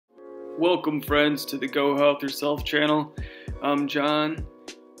Welcome friends to the Go Health Yourself channel. I'm John.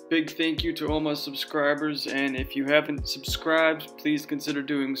 Big thank you to all my subscribers, and if you haven't subscribed, please consider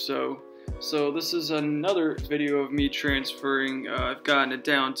doing so. So this is another video of me transferring. I've gotten it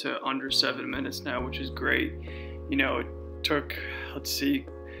down to under 7 minutes now, which is great. You know, it took,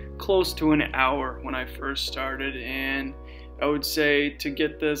 close to an hour when I first started, and I would say to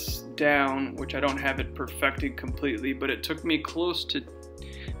get this down, which I don't have it perfected completely, but it took me close to,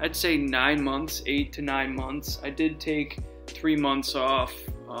 I'd say 9 months, 8 to 9 months. I did take 3 months off.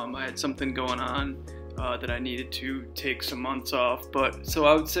 I had something going on that I needed to take some months off, but so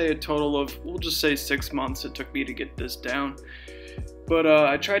I would say a total of, we'll just say 6 months it took me to get this down. But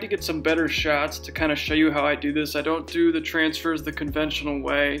I tried to get some better shots to kind of show you how I do this. I don't do the transfers the conventional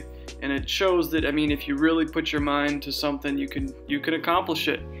way, and it shows that, I mean, if you really put your mind to something, you can accomplish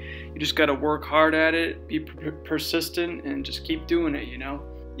it. You just got to work hard at it, be persistent, and just keep doing it, you know?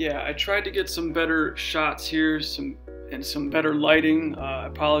 Yeah, I tried to get some better shots here, some better lighting. I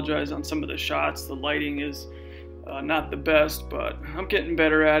apologize on some of the shots. The lighting is not the best, but I'm getting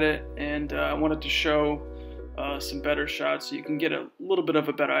better at it, and I wanted to show some better shots so you can get a little bit of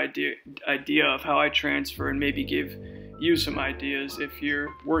a better idea of how I transfer, and maybe give you some ideas if you're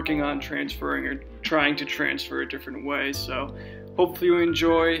working on transferring or trying to transfer a different way. So hopefully you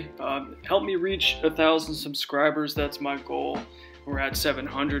enjoy. Help me reach 1,000 subscribers. That's my goal. We're at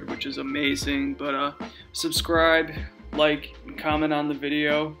 700, which is amazing. But subscribe, like, and comment on the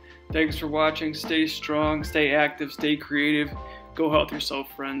video. Thanks for watching. Stay strong, stay active, stay creative. Go health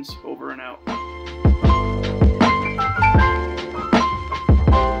yourself, friends. Over and out.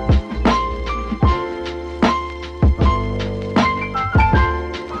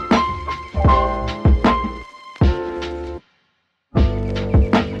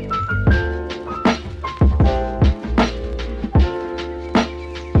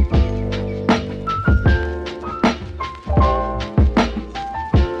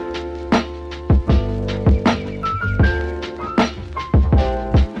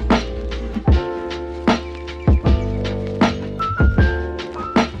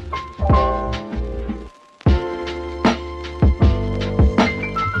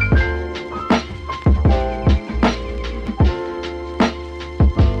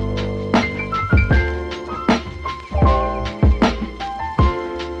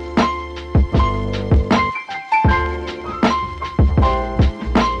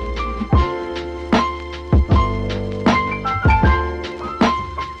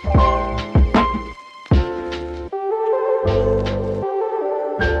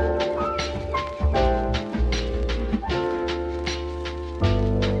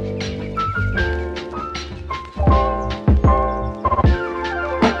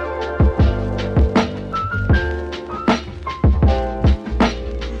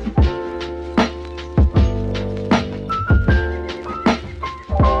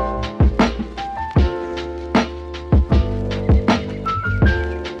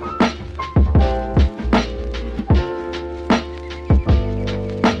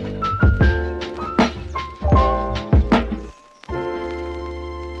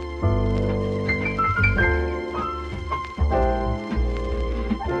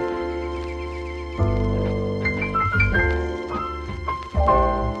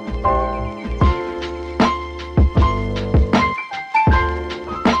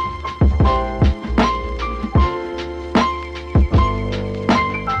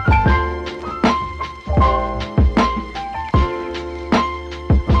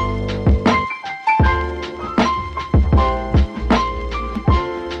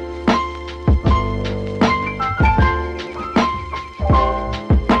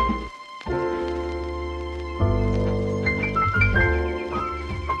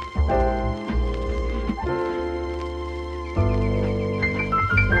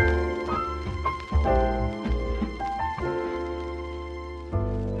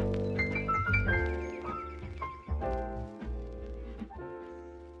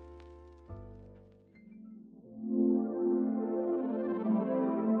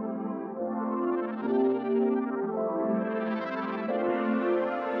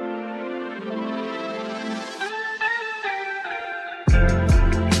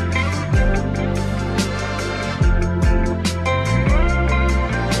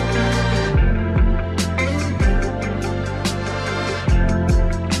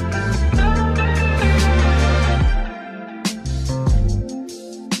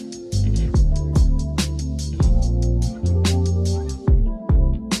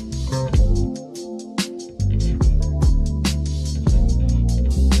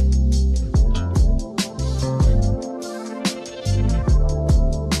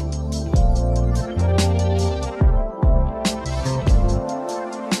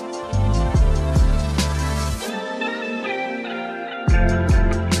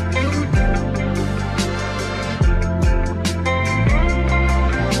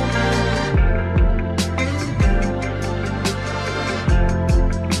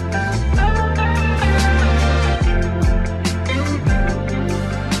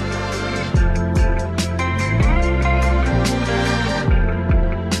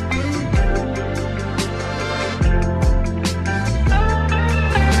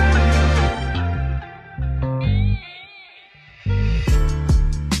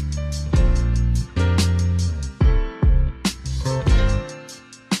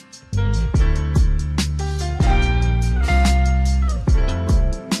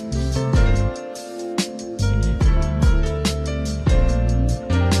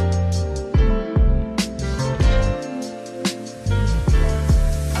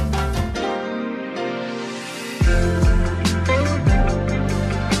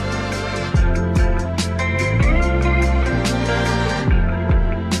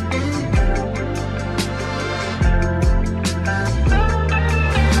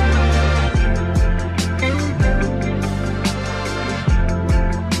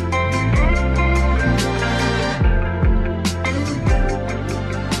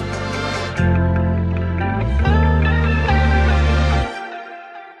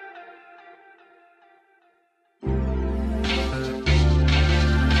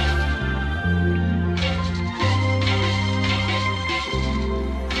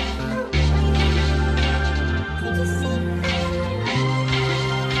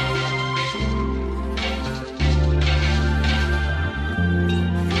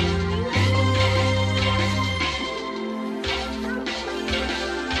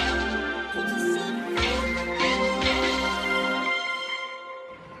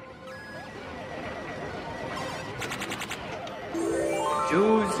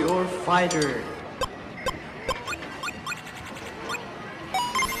 Choose your fighter.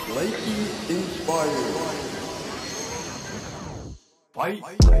 Lightning inspired. Fight.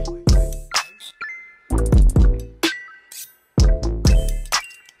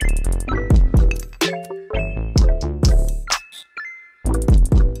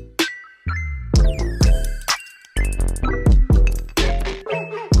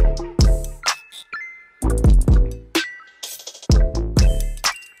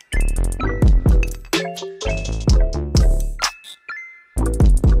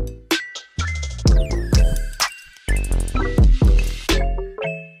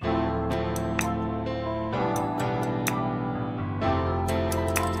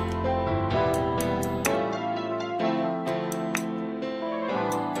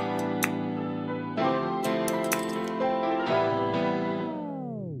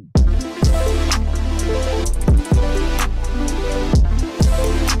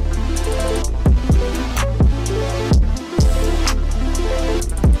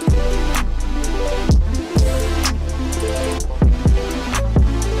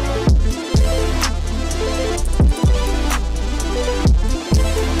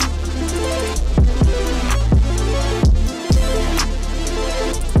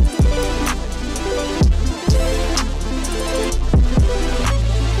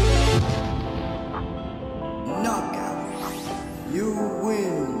 Knockout. You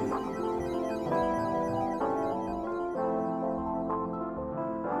win.